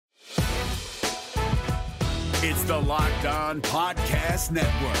It's the Locked On Podcast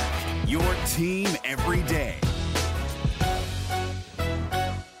Network, your team every day.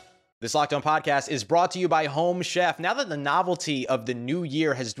 This Locked On Podcast is brought to you by Home Chef. Now that the novelty of the new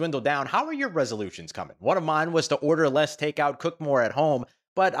year has dwindled down, how are your resolutions coming? One of mine was to order less takeout, cook more at home,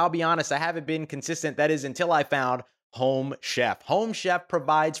 but I'll be honest, I haven't been consistent. That is until I found Home Chef. Home Chef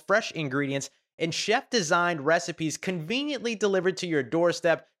provides fresh ingredients and chef-designed recipes conveniently delivered to your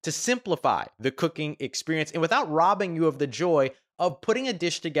doorstep to simplify the cooking experience and without robbing you of the joy of putting a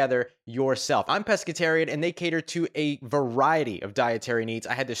dish together yourself. I'm pescatarian and they cater to a variety of dietary needs.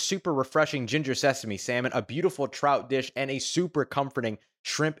 I had this super refreshing ginger sesame salmon, a beautiful trout dish, and a super comforting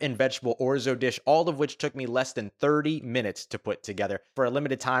shrimp and vegetable orzo dish, all of which took me less than 30 minutes to put together. For a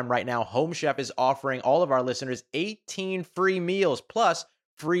limited time right now, Home Chef is offering all of our listeners 18 free meals plus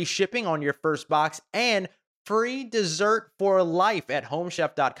free shipping on your first box and free dessert for life at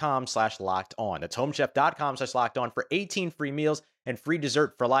homechef.com/lockedon. That's homechef.com/lockedon for 18 free meals and free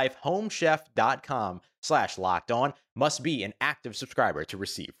dessert for life. Homechef.com/lockedon. Must be an active subscriber to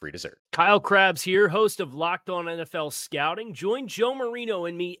receive free dessert. Kyle Krabs here, host of Locked On NFL Scouting. Join Joe Marino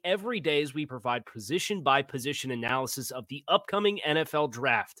and me every day as we provide position-by-position analysis of the upcoming NFL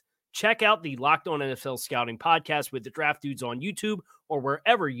Draft. Check out the Locked On NFL Scouting podcast with the Draft Dudes on YouTube or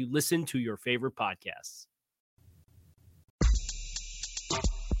wherever you listen to your favorite podcasts.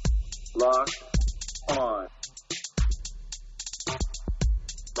 Locked on.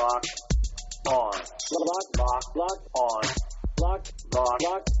 Locked on. Locked on. Locked on. Locked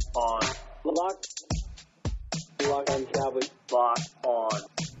on Cowboys. Locked on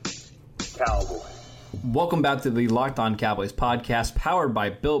Cowboys. Welcome back to the Locked On Cowboys podcast, powered by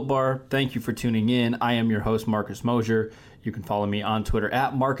Built Bar. Thank you for tuning in. I am your host, Marcus Mosher. You can follow me on Twitter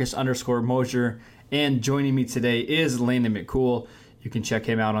at Marcus_Mosher. And joining me today is Landon McCool. You can check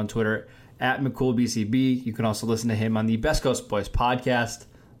him out on Twitter at McCoolBCB. You can also listen to him on the Best Coast Boys podcast.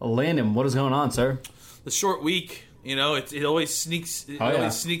 Landon, what is going on, sir? The short week, you know, it always sneaks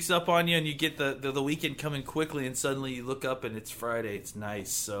always sneaks up on you, and you get the weekend coming quickly, and suddenly you look up and it's Friday. It's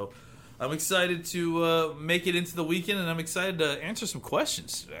nice. So I'm excited to make it into the weekend, and I'm excited to answer some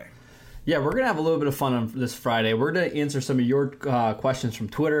questions today. Yeah, we're going to have a little bit of fun on this Friday. We're going to answer some of your questions from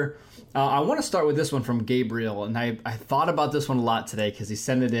Twitter. I want to start with this one from Gabriel, and I thought about this one a lot today because he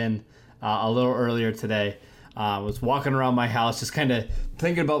sent it in a little earlier today. I was walking around my house just kind of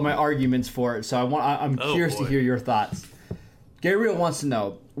thinking about my arguments for it, so I'm curious to hear your thoughts. Gabriel wants to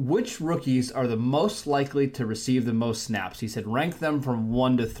know, which rookies are the most likely to receive the most snaps? He said rank them from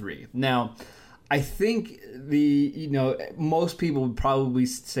 1 to 3. Now, I think most people would probably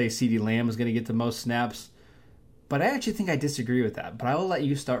say CeeDee Lamb is going to get the most snaps, but I actually think I disagree with that. But I will let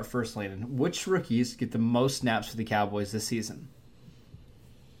you start first, Landon. Which rookies get the most snaps for the Cowboys this season?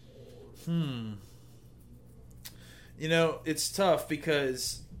 You know, it's tough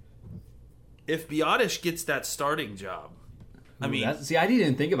because if Biotish gets that starting job, I didn't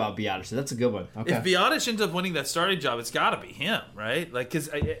even think about Biotish. So that's a good one. Okay. If Biotish ends up winning that starting job, it's got to be him, right? Like, because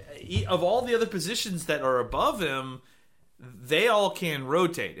of all the other positions that are above him, they all can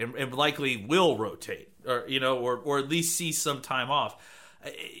rotate and likely will rotate, or or at least see some time off.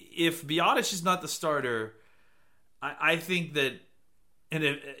 If Biotish is not the starter, I think that. And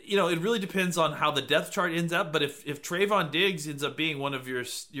it really depends on how the depth chart ends up. But if Trayvon Diggs ends up being one of your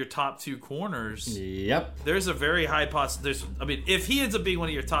top 2 corners, yep, there's a very high possibility. If he ends up being one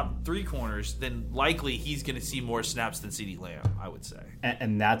of your top 3 corners, then likely he's going to see more snaps than CeeDee Lamb, I would say.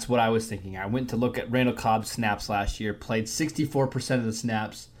 And that's what I was thinking. I went to look at Randall Cobb's snaps last year, played 64% of the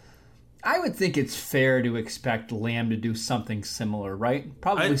snaps. I would think it's fair to expect Lamb to do something similar, right?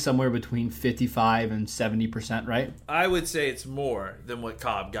 Probably somewhere between 55 and 70%, right? I would say it's more than what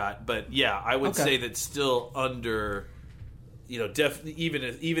Cobb got, but yeah, I would say that's still under. Definitely,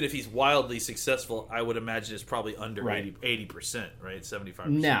 even if he's wildly successful, I would imagine it's probably under 80%, right? 75%.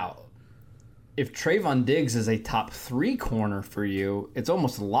 Now, if Trayvon Diggs is a top 3 corner for you, it's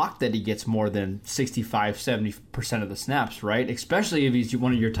almost locked that he gets more than 65, 70% of the snaps, right? Especially if he's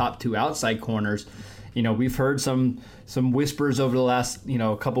one of your top 2 outside corners. We've heard some whispers over the last,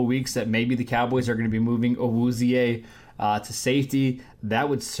 couple weeks that maybe the Cowboys are going to be moving Owuzie to safety. That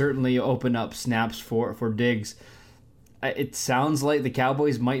would certainly open up snaps for Diggs. It sounds like the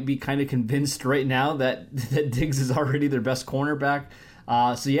Cowboys might be kind of convinced right now that Diggs is already their best cornerback.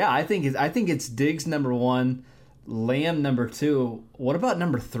 I think it's Diggs number 1, Lamb number 2. What about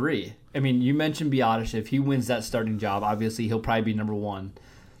number 3? You mentioned Biotish. If he wins that starting job, obviously he'll probably be number 1.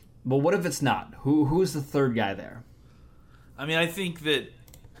 But what if it's not? Who's the third guy there? I think that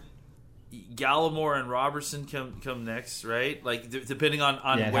Gallimore and Robertson come next, right? Like depending on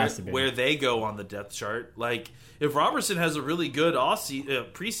where they go on the depth chart. Like if Robertson has a really good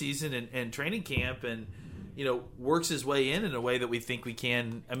preseason and training camp, and works his way in a way that we think we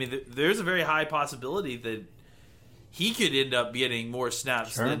can. I mean, there's a very high possibility that he could end up getting more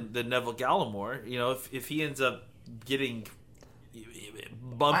snaps than Neville Gallimore. If he ends up getting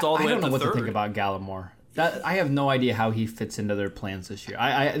bumped all the way up to third. I don't know what to think about Gallimore. I have no idea how he fits into their plans this year.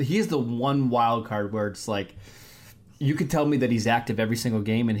 He's the one wild card where it's like you could tell me that he's active every single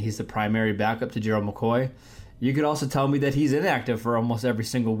game and he's the primary backup to Gerald McCoy. You could also tell me that he's inactive for almost every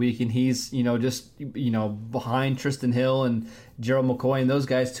single week and he's just behind Tristan Hill and Gerald McCoy and those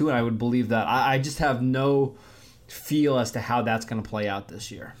guys too. And I would believe that. I just have no feel as to how that's going to play out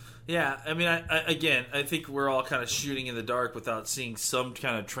this year. Yeah, I mean, I think we're all kind of shooting in the dark without seeing some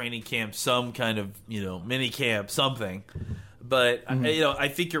kind of training camp, some kind of mini camp, something. But I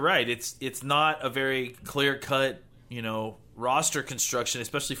think you're right. It's not a very clear cut roster construction,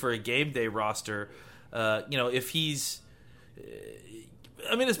 especially for a game day roster. If he's,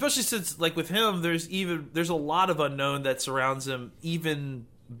 especially since like with him, there's a lot of unknown that surrounds him, even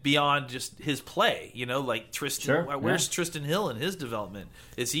beyond just his play, like Tristan. Sure, where's Tristan Hill in his development?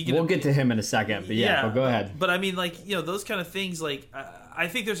 Is he? We'll get to him in a second, but but go ahead. But I mean, like those kind of things. Like I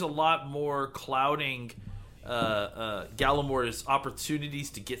think there's a lot more clouding Gallimore's opportunities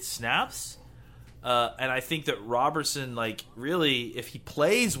to get snaps, and I think that Robertson, like really, if he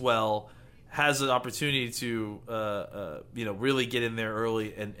plays well, has an opportunity to really get in there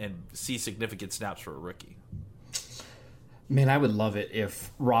early and see significant snaps for a rookie. Man, I would love it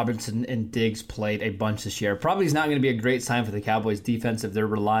if Robinson and Diggs played a bunch this year. Probably is not going to be a great sign for the Cowboys defense if they're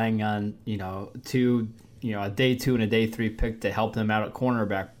relying on, a day 2 and a day 3 pick to help them out at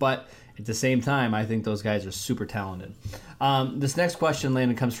cornerback. But at the same time, I think those guys are super talented. This next question,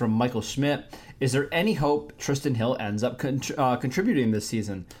 Landon, comes from Michael Schmidt. Is there any hope Tristan Hill ends up contributing this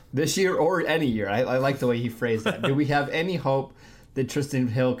season, this year or any year? I like the way he phrased that. Do we have any hope that Tristan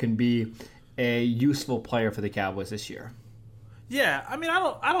Hill can be a useful player for the Cowboys this year? Yeah, I mean,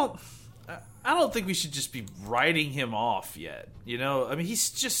 I don't think we should just be writing him off yet. I mean, he's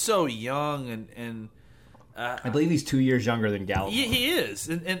just so young, and I believe he's 2 years younger than Gallimore. He is,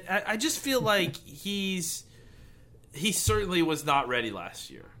 and I just feel like he certainly was not ready last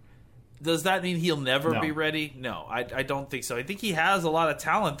year. Does that mean he'll never be ready? No, I don't think so. I think he has a lot of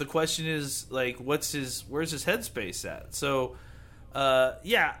talent. The question is like, where's his headspace at? So,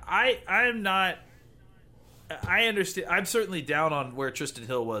 I'm not. I understand. I'm certainly down on where Tristan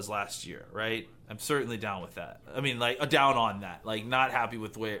Hill was last year, right? I'm certainly down with that. I mean, like down on that, like not happy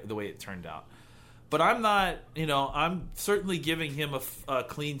with the way it turned out. But I'm not. I'm certainly giving him a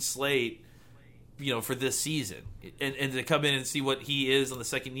clean slate, for this season, and to come in and see what he is on the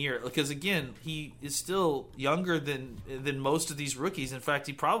second year. Because again, he is still younger than most of these rookies. In fact,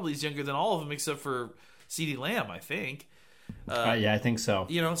 he probably is younger than all of them except for CeeDee Lamb, I think. I think so.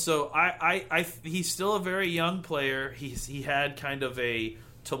 So he's still a very young player. He had kind of a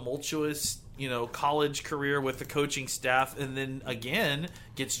tumultuous, college career with the coaching staff, and then again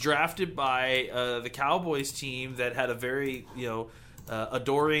gets drafted by the Cowboys team that had a very,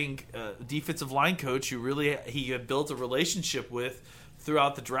 adoring defensive line coach who he had built a relationship with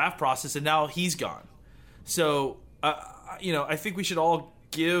throughout the draft process, and now he's gone. So, I think we should all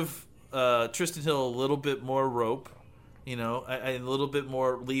give Tristan Hill a little bit more rope. A little bit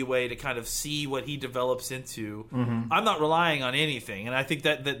more leeway to kind of see what he develops into. Mm-hmm. I'm not relying on anything, and I think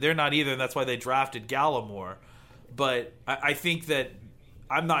that they're not either, and that's why they drafted Gallimore. But I think that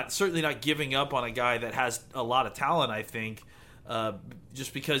I'm certainly not giving up on a guy that has a lot of talent, I think,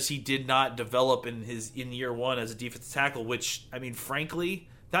 just because he did not develop in year one as a defensive tackle, which, I mean, frankly,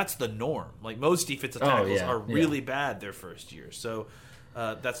 that's the norm. Like, most defensive tackles are really bad their first year. So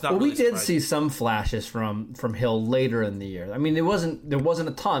that's not. Well, really we did see some flashes from Hill later in the year. I mean, there wasn't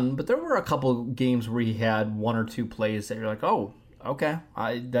a ton, but there were a couple games where he had one or two plays that you're like, oh, okay,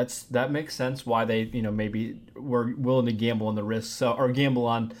 that makes sense. Why they maybe were willing to gamble on the risk, or gamble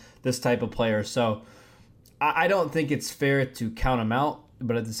on this type of player. So I don't think it's fair to count him out.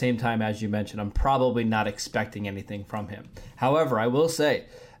 But at the same time, as you mentioned, I'm probably not expecting anything from him. However, I will say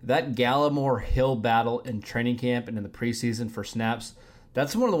that Gallimore-Hill battle in training camp and in the preseason for snaps,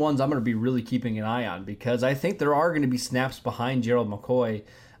 that's one of the ones I'm going to be really keeping an eye on, because I think there are going to be snaps behind Gerald McCoy.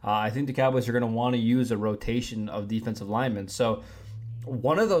 I think the Cowboys are going to want to use a rotation of defensive linemen. So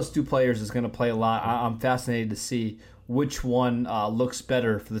one of those two players is going to play a lot. I'm fascinated to see which one looks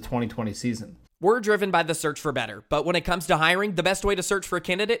better for the 2020 season. We're driven by the search for better, but when it comes to hiring, the best way to search for a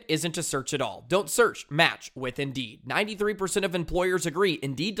candidate isn't to search at all. Don't search, match with Indeed. 93% of employers agree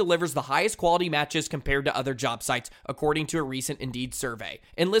Indeed delivers the highest quality matches compared to other job sites, according to a recent Indeed survey.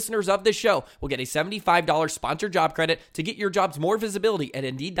 And listeners of this show will get a $75 sponsored job credit to get your jobs more visibility at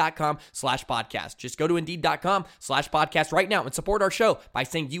Indeed.com/podcast. Just go to Indeed.com/podcast right now and support our show by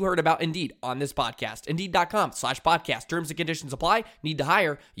saying you heard about Indeed on this podcast. Indeed.com/podcast. Terms and conditions apply. Need to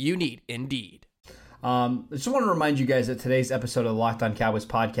hire? You need Indeed. I just want to remind you guys that today's episode of the Locked On Cowboys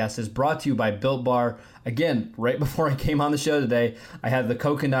podcast is brought to you by Built Bar. Again, right before I came on the show today, I had the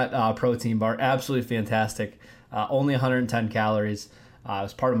coconut protein bar. Absolutely fantastic. Only 110 calories. It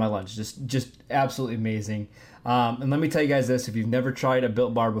was part of my lunch. Just absolutely amazing. And let me tell you guys this. If you've never tried a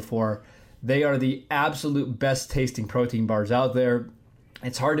Built Bar before, they are the absolute best tasting protein bars out there.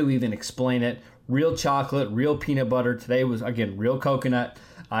 It's hard to even explain it. Real chocolate, real peanut butter. Today was, again, real coconut.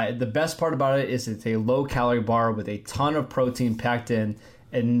 The best part about it is it's a low-calorie bar with a ton of protein packed in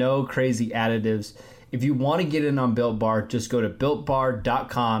and no crazy additives. If you want to get in on Built Bar, just go to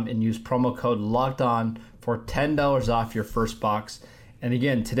BuiltBar.com and use promo code LOCKEDON for $10 off your first box. And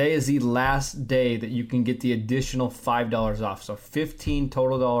again, today is the last day that you can get the additional $5 off. So $15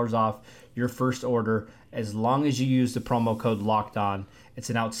 total off your first order as long as you use the promo code LOCKEDON. It's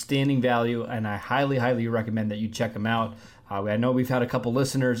an outstanding value, and I highly, highly recommend that you check them out. I know we've had a couple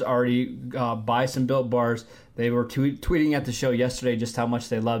listeners already buy some Built Bars. They were tweeting at the show yesterday just how much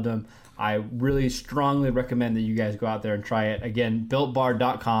they loved them. I really strongly recommend that you guys go out there and try it. Again,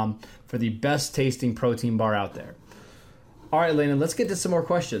 BuiltBar.com for the best tasting protein bar out there. All right, Landon, let's get to some more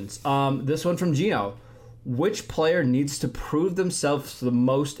questions. This one from Gino. Which player needs to prove themselves the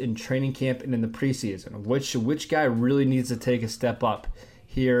most in training camp and in the preseason? Which guy really needs to take a step up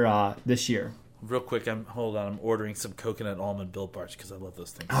here this year? Real quick, I'm ordering some coconut almond Built Bars because I love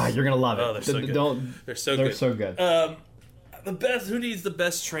those things. You're gonna love it. Oh, they're so good. They're so good. The best. Who needs the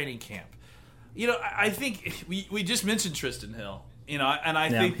best training camp? I think we just mentioned Tristan Hill. And I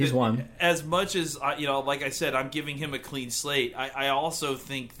think he's one. As much as like I said, I'm giving him a clean slate. I also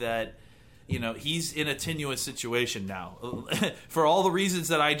think that he's in a tenuous situation now. For all the reasons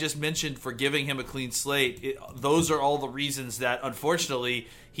that I just mentioned for giving him a clean slate, those are all the reasons that, unfortunately,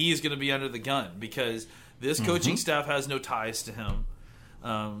 he is going to be under the gun because this coaching staff has no ties to him.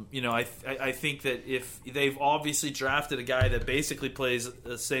 I think that if they've obviously drafted a guy that basically plays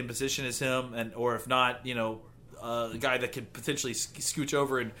the same position as him, or if not, a guy that could potentially scooch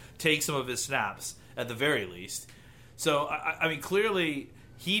over and take some of his snaps at the very least. So, I mean, clearly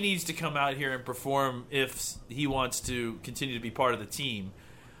he needs to come out here and perform if he wants to continue to be part of the team.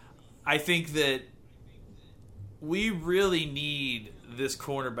 I think that we really need this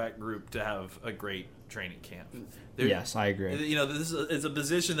cornerback group to have a great training camp. Yes, I agree. This is a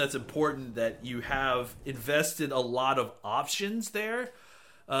position that's important, that you have invested a lot of options there,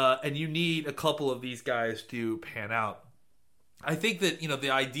 and you need a couple of these guys to pan out. I think that the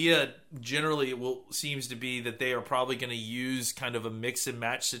idea generally seems to be that they are probably going to use kind of a mix and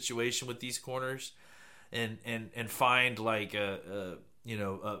match situation with these corners, and find like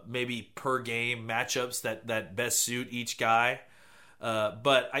maybe per game matchups that best suit each guy.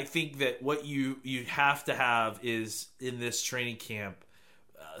 But I think that what you have to have is in this training camp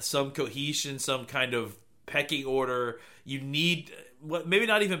some cohesion, some kind of pecking order. You need maybe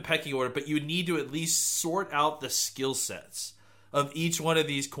not even pecking order, but you need to at least sort out the skill sets of each one of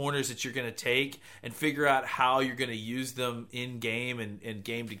these corners that you're going to take and figure out how you're going to use them in game and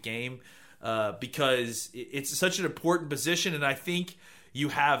game to game, because it's such an important position. And I think you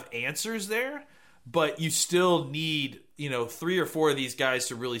have answers there, but you still need, 3 or 4 of these guys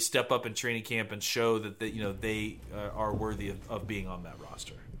to really step up in training camp and show that they are worthy of being on that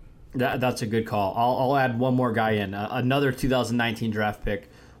roster. That's a good call. I'll add one more guy in, another 2019 draft pick.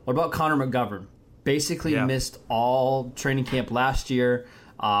 What about Connor McGovern? Basically missed all training camp last year.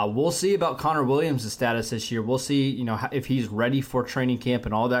 We'll see about Connor Williams' status this year. We'll see, if he's ready for training camp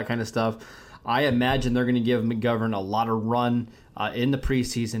and all that kind of stuff. I imagine they're going to give McGovern a lot of run in the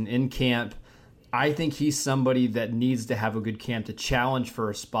preseason, in camp. I think he's somebody that needs to have a good camp to challenge for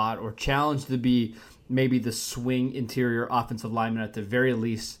a spot, or challenge to be maybe the swing interior offensive lineman at the very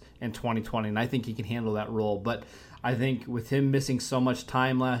least in 2020. And I think he can handle that role. But I think with him missing so much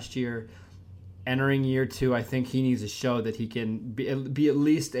time last year, entering year 2, I think he needs to show that he can be at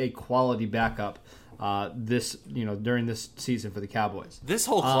least a quality backup during this season for the Cowboys. This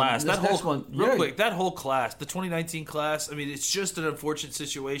whole class, that whole class, the 2019 class, I mean, it's just an unfortunate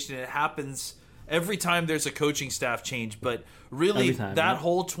situation. It happens every time there's a coaching staff change, but really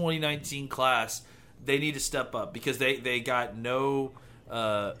whole 2019 class, they need to step up because they got no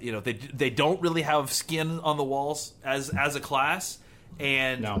they don't really have skin on the walls as a class.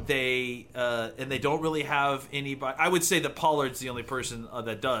 And they don't really have anybody. I would say that Pollard's the only person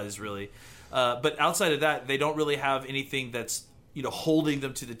that does really, but outside of that, they don't really have anything that's holding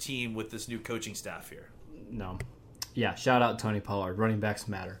them to the team with this new coaching staff here. No, yeah. Shout out Tony Pollard. Running backs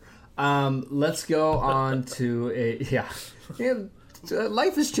matter. Let's go on to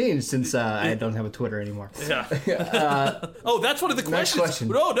life has changed since I don't have a Twitter anymore. Yeah. That's one of the questions. Question.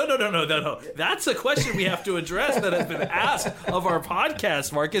 No. That's a question we have to address that has been asked of our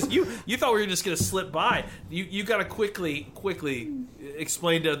podcast, Marcus. You thought we were just going to slip by. You got to quickly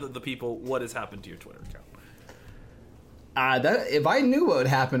explain to the people what has happened to your Twitter account. If I knew what would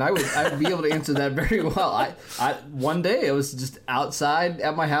happen, I'd be able to answer that very well. One day I was just outside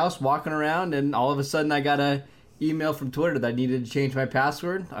at my house walking around, and all of a sudden I got a email from Twitter that I needed to change my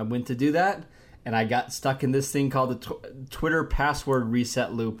password. I went to do that, and I got stuck in this thing called the Twitter password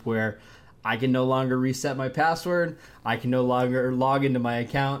reset loop, where I can no longer reset my password. I can no longer log into my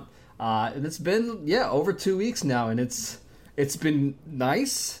account. And it's been over 2 weeks now, and it's been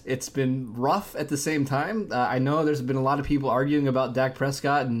nice. It's been rough at the same time. I know there's been a lot of people arguing about Dak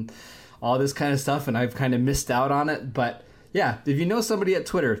Prescott and all this kind of stuff, and I've kind of missed out on it. But yeah, if you know somebody at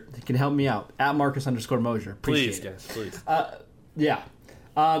Twitter that can help me out, at Marcus_Mosier. Please, guys, please.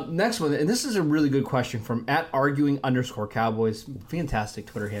 Next one, and this is a really good question from at @arguing_Cowboys. Fantastic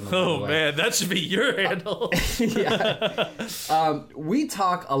Twitter handle. Oh man, that should be your handle. We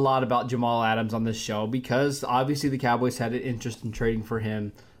talk a lot about Jamal Adams on this show because obviously the Cowboys had an interest in trading for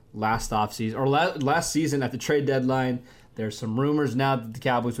him last offseason or last season at the trade deadline. There's some rumors now that the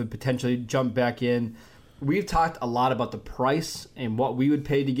Cowboys would potentially jump back in. We've talked a lot about the price and what we would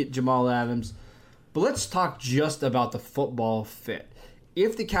pay to get Jamal Adams, but let's talk just about the football fit.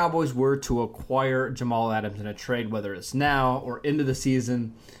 If the Cowboys were to acquire Jamal Adams in a trade, whether it's now or into the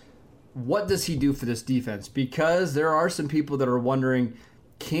season, what does he do for this defense? Because there are some people that are wondering,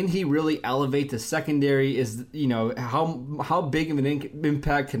 can he really elevate the secondary? How big of an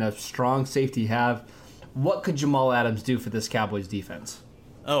impact can a strong safety have? What could Jamal Adams do for this Cowboys defense?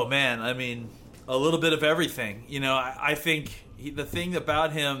 Oh man, I mean, a little bit of everything. I think the thing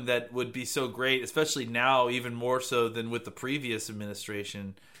about him that would be so great, especially now, even more so than with the previous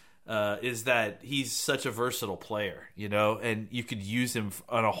administration, is that he's such a versatile player, and you could use him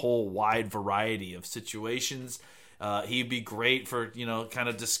on a whole wide variety of situations. He'd be great for, kind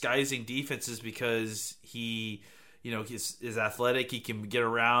of disguising defenses because he is athletic. He can get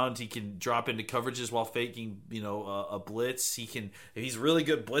around. He can drop into coverages while faking, a blitz. He's a really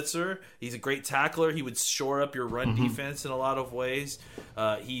good blitzer. He's a great tackler. He would shore up your run defense in a lot of ways.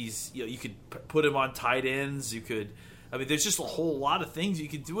 You could put him on tight ends. There's just a whole lot of things you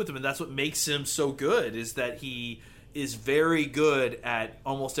can do with him, and that's what makes him so good. Is that he is very good at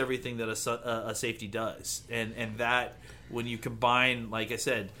almost everything that a safety does, and that when you combine, like I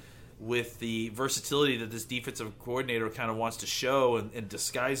said, with the versatility that this defensive coordinator kind of wants to show and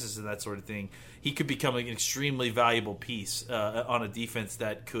disguises and that sort of thing, he could become an extremely valuable piece on a defense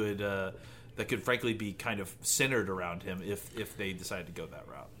that could frankly be kind of centered around him if they decide to go that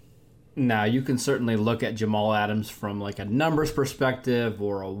route. Now, you can certainly look at Jamal Adams from like a numbers perspective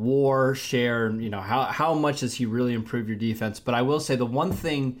or a WAR share. How much does he really improve your defense? But I will say the one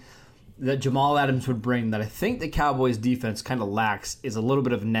thing that Jamal Adams would bring that I think the Cowboys defense kind of lacks is a little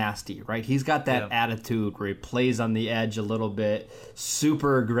bit of nasty, right? He's got that attitude where he plays on the edge a little bit,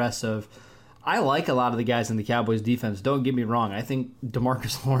 super aggressive. I like a lot of the guys in the Cowboys defense. Don't get me wrong. I think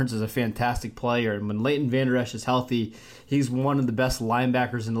DeMarcus Lawrence is a fantastic player. And when Leighton Vander Esch is healthy, he's one of the best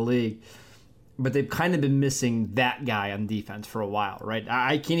linebackers in the league. But they've kind of been missing that guy on defense for a while, right?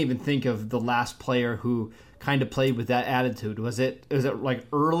 I can't even think of the last player who kind of played with that attitude. Was it like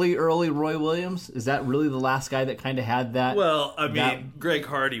early Roy Williams? Is that really the last guy that kind of had that? Well, Greg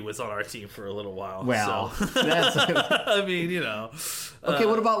Hardy was on our team for a little while. Well, so. That's okay,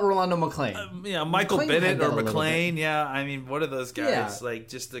 what about Rolando McClain? Michael Bennett or McClain. Yeah, what are those guys? Like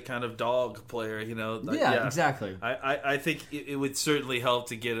just the kind of dog player, Exactly. I think it would certainly help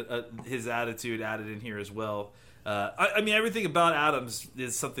to get his attitude added in here as well. Everything about Adams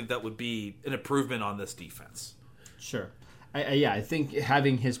is something that would be an improvement on this defense. Sure. I think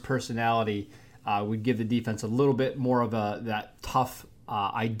having his personality would give the defense a little bit more of that tough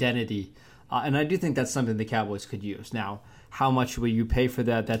identity. And I do think that's something the Cowboys could use. Now, how much will you pay for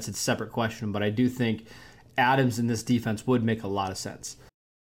that? That's a separate question. But I do think Adams in this defense would make a lot of sense.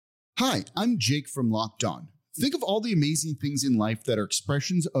 Hi, I'm Jake from Locked On. Think of all the amazing things in life that are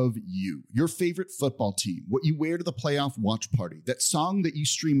expressions of you, your favorite football team, what you wear to the playoff watch party, that song that you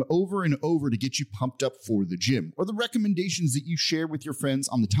stream over and over to get you pumped up for the gym, or the recommendations that you share with your friends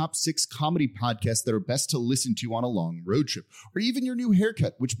on the top 6 comedy podcasts that are best to listen to on a long road trip, or even your new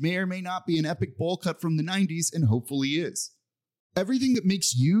haircut, which may or may not be an epic bowl cut from the 90s and hopefully is. Everything that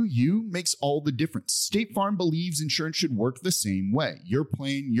makes you, you makes all the difference. State Farm believes insurance should work the same way. Your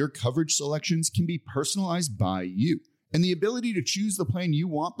plan, your coverage selections can be personalized by you. And the ability to choose the plan you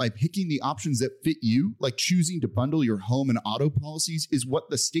want by picking the options that fit you, like choosing to bundle your home and auto policies, is what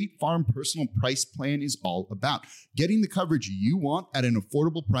the State Farm Personal Price Plan is all about. Getting the coverage you want at an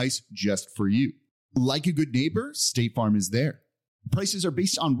affordable price just for you. Like a good neighbor, State Farm is there. Prices are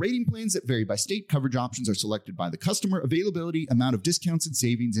based on rating plans that vary by state. Coverage options are selected by the customer. Availability, amount of discounts and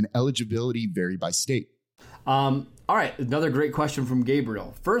savings, and eligibility vary by state. All right, another great question from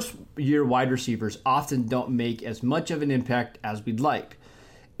Gabriel. First-year wide receivers often don't make as much of an impact as we'd like.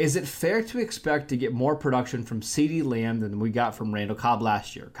 Is it fair to expect to get more production from CeeDee Lamb than we got from Randall Cobb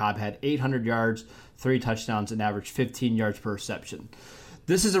last year? Cobb had 800 yards, 3 touchdowns, and averaged 15 yards per reception.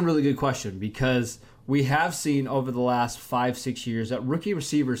 This is a really good question because we have seen over the last 5-6 years that rookie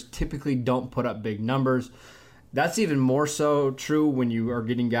receivers typically don't put up big numbers. That's even more so true when you are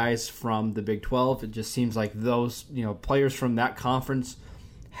getting guys from the Big 12. It just seems like those, players from that conference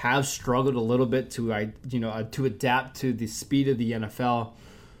have struggled a little bit to adapt to the speed of the NFL.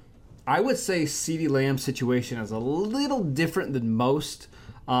 I would say CeeDee Lamb's situation is a little different than most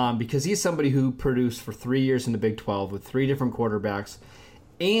because he's somebody who produced for 3 years in the Big 12 with 3 different quarterbacks.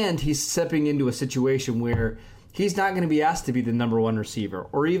 And he's stepping into a situation where he's not going to be asked to be the number 1 receiver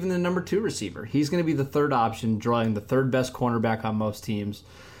or even the number 2 receiver. He's going to be the third option, drawing the third best cornerback on most teams.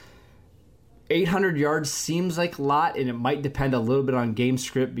 800 yards seems like a lot, and it might depend a little bit on game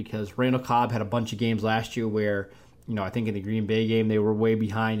script because Randall Cobb had a bunch of games last year where, I think in the Green Bay game they were way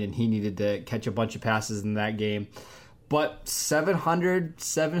behind and he needed to catch a bunch of passes in that game. But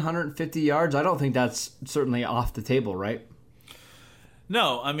 750 yards, I don't think that's certainly off the table, right?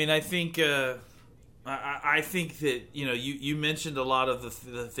 No, I mean, I think that you mentioned a lot of the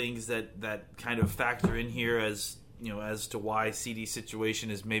things that kind of factor in here as to why CD's situation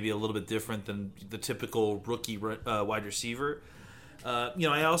is maybe a little bit different than the typical rookie wide receiver.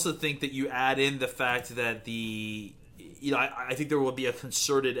 I also think that you add in the fact that I think there will be a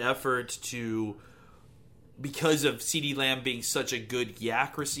concerted effort to, because of CeeDee Lamb being such a good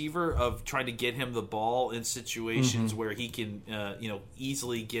yak receiver, of trying to get him the ball in situations where he can,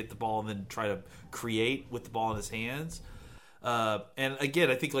 easily get the ball and then try to create with the ball in his hands. And again,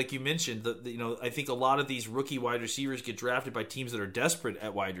 I think like you mentioned, I think a lot of these rookie wide receivers get drafted by teams that are desperate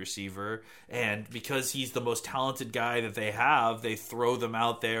at wide receiver, and because he's the most talented guy that they have, they throw them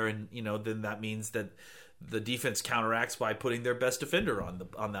out there, and then that means that the defense counteracts by putting their best defender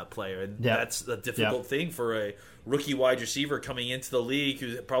on that player, and that's a difficult thing for a rookie wide receiver coming into the league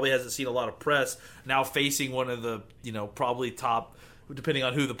who probably hasn't seen a lot of press, now facing one of the probably top, depending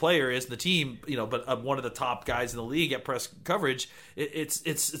on who the player is, the team, but one of the top guys in the league at press coverage. It's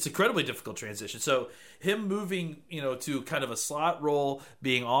incredibly difficult transition. So him moving, to kind of a slot role,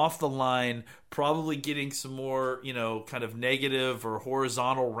 being off the line, probably getting some more, kind of negative or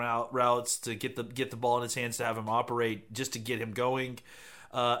horizontal routes to get the ball in his hands to have him operate, just to get him going.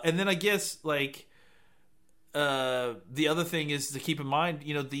 And then I guess the other thing is to keep in mind,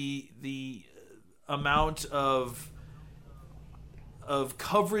 the amount of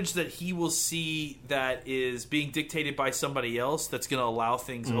coverage that he will see that is being dictated by somebody else that's going to allow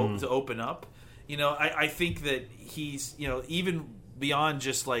things to open up. I think that he's, even beyond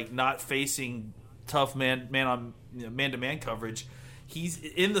just not facing tough man-to-man coverage, he's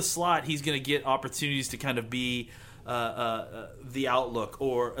in the slot. He's going to get opportunities to kind of be the outlook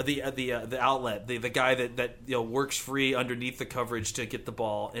or the outlet, the guy that works free underneath the coverage to get the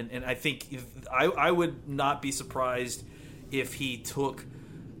ball. And I think I would not be surprised if he took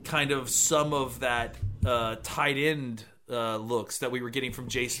kind of some of that tight end looks that we were getting from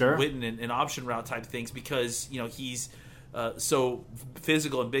Jason Witten and option route type things, because he's so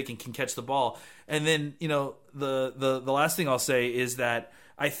physical and big and can catch the ball. And then the last thing I'll say is that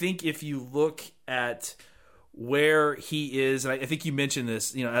I think if you look at where he is, and I think you mentioned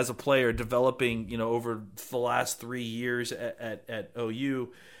this, as a player developing, over the last 3 years at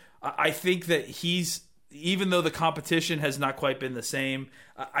OU, I think that he's, even though the competition has not quite been the same,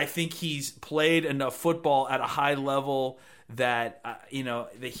 I think he's played enough football at a high level that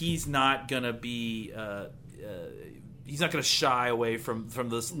that he's not going to be he's not going to shy away from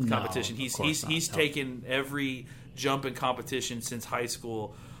this competition. He's taken every jump in competition since high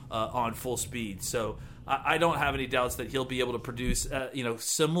school on full speed. So I don't have any doubts that he'll be able to produce,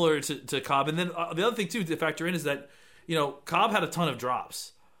 similar to Cobb. And then the other thing too to factor in is that Cobb had a ton of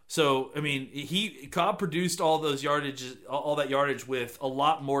drops. So I mean, Cobb produced all that yardage with a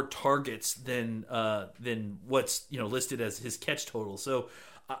lot more targets than what's listed as his catch total. So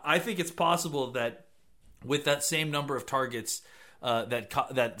I think it's possible that with that same number of targets, that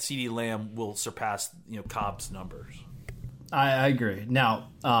CeeDee Lamb will surpass Cobb's numbers. I agree. Now,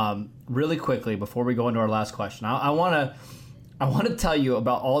 really quickly before we go into our last question, I want to tell you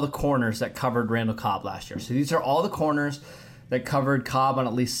about all the corners that covered Randall Cobb last year. So these are all the corners that covered Cobb on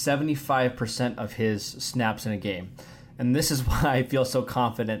at least 75% of his snaps in a game. And this is why I feel so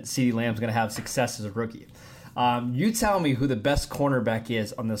confident CeeDee Lamb's going to have success as a rookie. You tell me who the best cornerback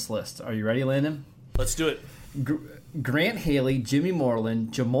is on this list. Are you ready, Landon? Let's do it. Grant Haley, Jimmy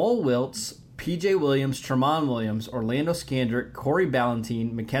Moreland, Jamal Wiltz, P.J. Williams, Tremont Williams, Orlando Scandrick, Corey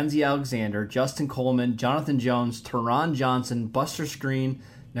Ballentine, Mackenzie Alexander, Justin Coleman, Jonathan Jones, Teron Johnson, Buster Screen,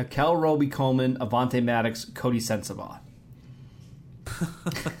 Nikel Roby-Coleman, Avonte Maddox, Cody Sensabaugh.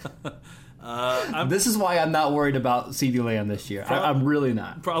 This is why I'm not worried about CeeDee Lamb this year. I'm really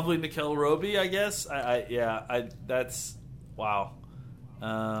not. Probably Nikel Roby, I guess. That's wow.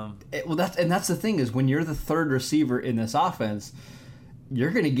 That's the thing is when you're the third receiver in this offense,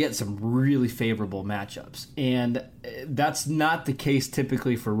 you're going to get some really favorable matchups, and that's not the case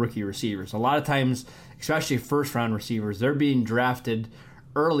typically for rookie receivers. A lot of times, especially first round receivers, they're being drafted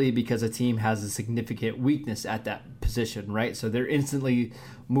early because a team has a significant weakness at that position, right? So they're instantly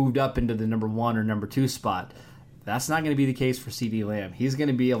moved up into the number 1 or number 2 spot. That's not going to be the case for CeeDee Lamb. He's going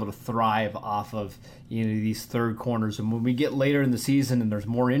to be able to thrive off of these third corners. And when we get later in the season and there's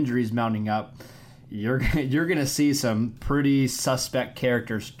more injuries mounting up, you're going to see some pretty suspect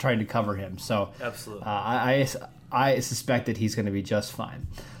characters trying to cover him. So absolutely, I suspect that he's going to be just fine.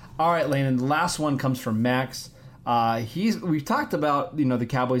 All right, Landon. The last one comes from Max. We've talked about the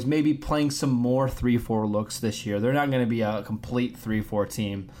Cowboys maybe playing some more 3-4 looks this year. They're not going to be a complete 3-4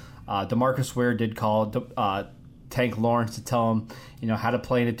 team. DeMarcus Ware did call Tank Lawrence to tell him how to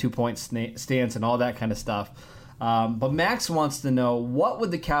play in a 2-point stance and all that kind of stuff. But Max wants to know, what would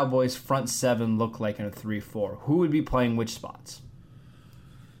the Cowboys front 7 look like in a 3-4? Who would be playing which spots?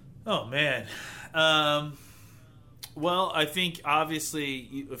 Oh man. Well, I think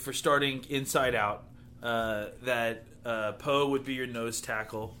obviously for starting inside out, that Poe would be your nose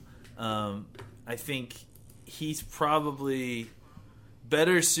tackle. I think he's probably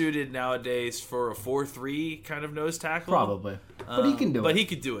better suited nowadays for a 4-3 kind of nose tackle. Probably, but he can do it. But he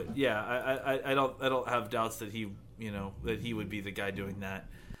could do it. Yeah, I don't have doubts that he would be the guy doing that.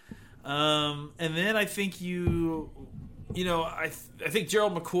 And then I think I think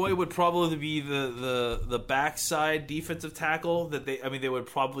Gerald McCoy would probably be the backside defensive tackle that they would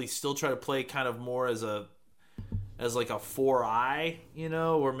probably still try to play kind of more as like a 4-eye,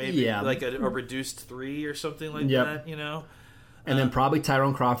 or maybe like a reduced 3 or something like that, And then probably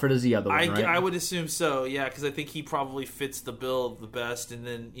Tyrone Crawford is the other one, right? I would assume so, yeah, because I think he probably fits the bill the best. And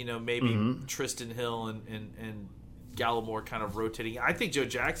then maybe Tristan Hill and Gallimore kind of rotating. I think Joe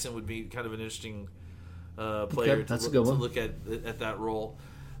Jackson would be kind of an interesting player to look at that role.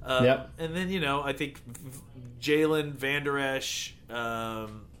 And then I think Jalen, Van Der Esch, or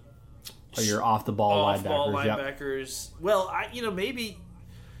your off the ball linebackers. Yep. Well,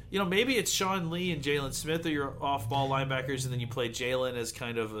 maybe it's Sean Lee and Jalen Smith are your off ball linebackers, and then you play Jalen as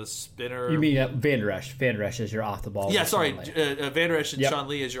kind of a spinner. You mean Van Der Esch? Van Der Esch is your off the ball. Yeah, sorry, Van Der Esch and Sean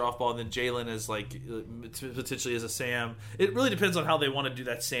Lee as your off ball, and then Jalen as potentially as a Sam. It really depends on how they want to do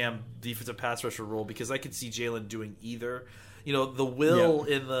that Sam defensive pass rusher role, because I could see Jalen doing either. The will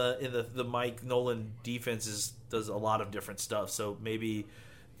in the Mike Nolan defense does a lot of different stuff. So maybe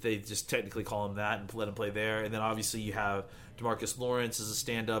they just technically call him that and let him play there. And then obviously you have DeMarcus Lawrence as a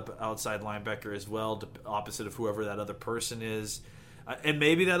stand-up outside linebacker as well, opposite of whoever that other person is. And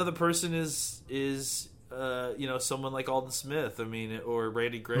maybe that other person is someone like Alden Smith, or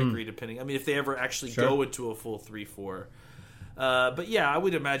Randy Gregory, depending. If they ever actually go into a full 3-4. But yeah, I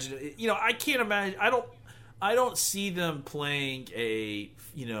would imagine. I can't imagine. I don't see them playing a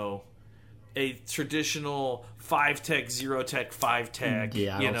traditional 5-tech, 0-tech, 5-tech, a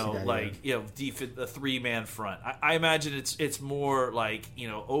 3-man front. I imagine it's more like,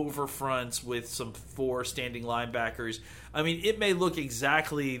 over fronts with some 4 standing linebackers. It may look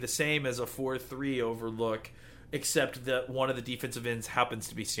exactly the same as a 4-3 overlook, except that one of the defensive ends happens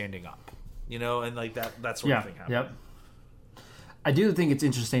to be standing up, and like that sort of thing happens. Yep. I do think it's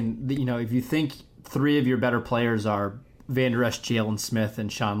interesting that, if you think 3 of your better players are Van Der Esch, Jalen Smith,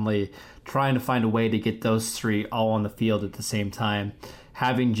 and Sean Lee, trying to find a way to get those 3 all on the field at the same time.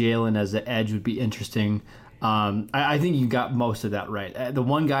 having Jalen as the edge would be interesting. I think you got most of that right. The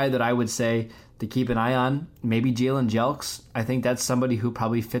one guy that I would say to keep an eye on, maybe Jalen Jelks. I think that's somebody who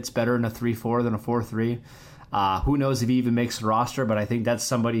probably fits better in a 3-4 than a 4-3. Who knows if he even makes the roster, but I think that's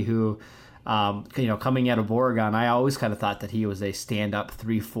somebody who, coming out of Oregon, I always kind of thought that he was a stand-up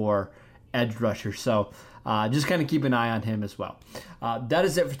 3-4 edge rusher. So just kind of keep an eye on him as well. That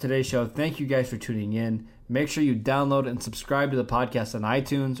is it for today's show. Thank you guys for tuning in. Make sure you download and subscribe to the podcast on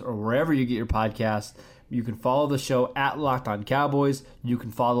iTunes or wherever you get your podcasts. You can follow the show at Locked On Cowboys. You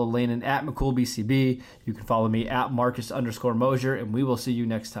can follow Landon at McCoolBCB. You can follow me at Marcus_Mosier, and we will see you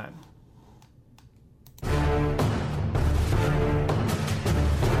next time.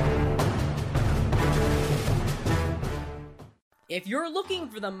 If you're looking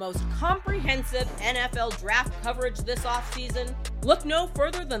for the most comprehensive NFL draft coverage this offseason, look no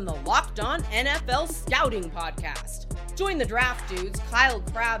further than the Locked On NFL Scouting Podcast. Join the draft dudes, Kyle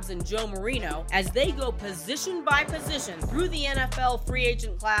Krabs and Joe Marino, as they go position by position through the NFL free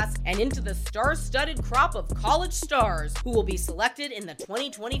agent class and into the star-studded crop of college stars who will be selected in the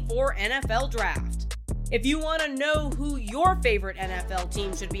 2024 NFL Draft. If you want to know who your favorite NFL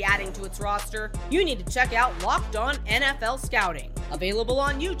team should be adding to its roster, you need to check out Locked On NFL Scouting, available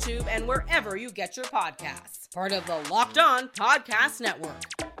on YouTube and wherever you get your podcasts. Part of the Locked On Podcast Network,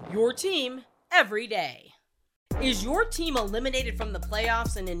 your team every day. Is your team eliminated from the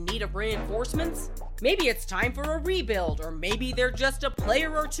playoffs and in need of reinforcements? Maybe it's time for a rebuild, or maybe they're just a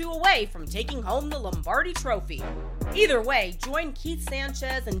player or two away from taking home the Lombardi Trophy. Either way, join Keith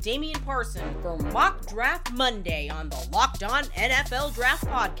Sanchez and Damian Parson for Mock Draft Monday on the Locked On NFL Draft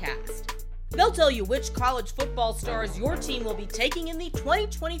Podcast. They'll tell you which college football stars your team will be taking in the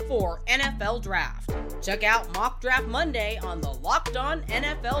 2024 NFL Draft. Check out Mock Draft Monday on the Locked On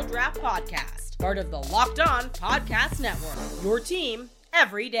NFL Draft Podcast, part of the Locked On Podcast Network, your team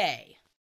every day.